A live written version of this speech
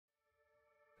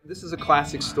This is a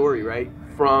classic story, right?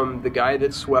 From the guy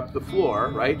that swept the floor,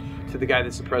 right, to the guy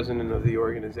that's the president of the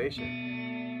organization.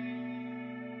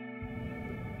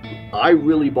 I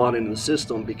really bought into the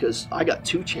system because I got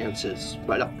 2 chances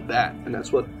right off the bat, and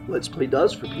that's what Let's Play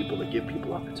does for people, to give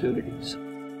people opportunities.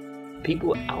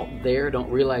 People out there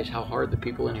don't realize how hard the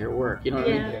people in here work. You know what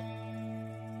I mean?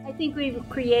 I think we've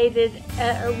created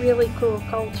a really cool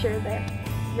culture that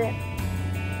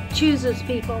chooses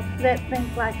people that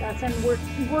think like us and work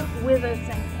with us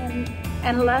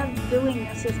and love doing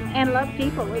this and love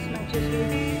people as much as we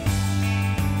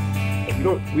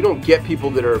do. We don't get people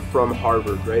that are from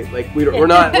Harvard, right? Like we're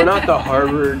not the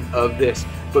Harvard of this,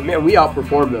 but man, we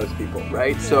outperform those people,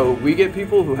 right? Yeah. So we get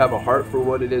people who have a heart for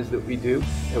what it is that we do,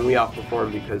 and we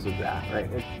outperform because of that, right?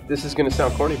 And this is going to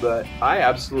sound corny, but I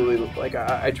absolutely,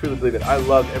 I truly believe it. I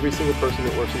love every single person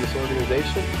that works in this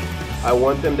organization. I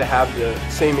want them to have the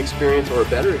same experience or a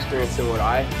better experience than what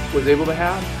I was able to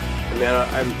have. And man,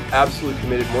 I'm absolutely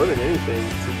committed more than anything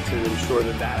to ensure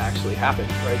that that actually happens,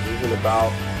 right? It isn't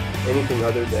about anything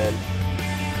other than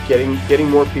getting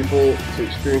more people to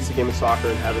experience the game of soccer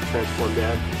and have it transform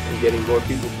them, and getting more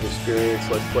people to experience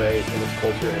Let's Play and its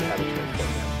culture and have it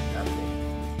transform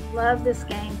them. Love this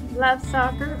game, love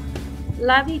soccer,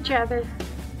 love each other,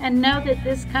 and know that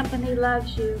this company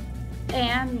loves you,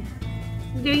 and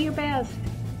do your best.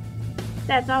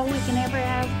 That's all we can ever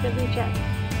ask of each other.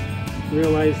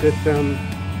 Realize that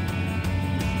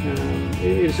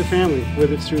it's a family,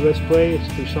 whether it's through Let's Play,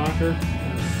 it's through soccer.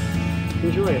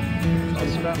 Enjoy it.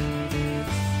 That's what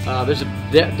it's about. There's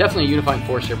definitely a unifying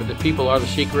force here, but the people are the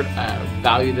secret. I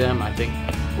value them. I think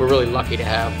we're really lucky to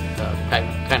have the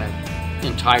kind of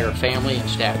entire family and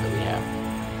staff that we have.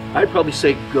 I'd probably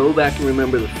say go back and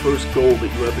remember the first goal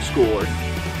that you ever scored,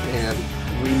 and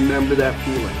remember that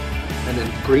feeling, and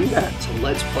then bring that to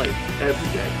Let's Play every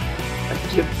day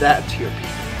and give that to your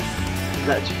people.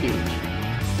 That's huge.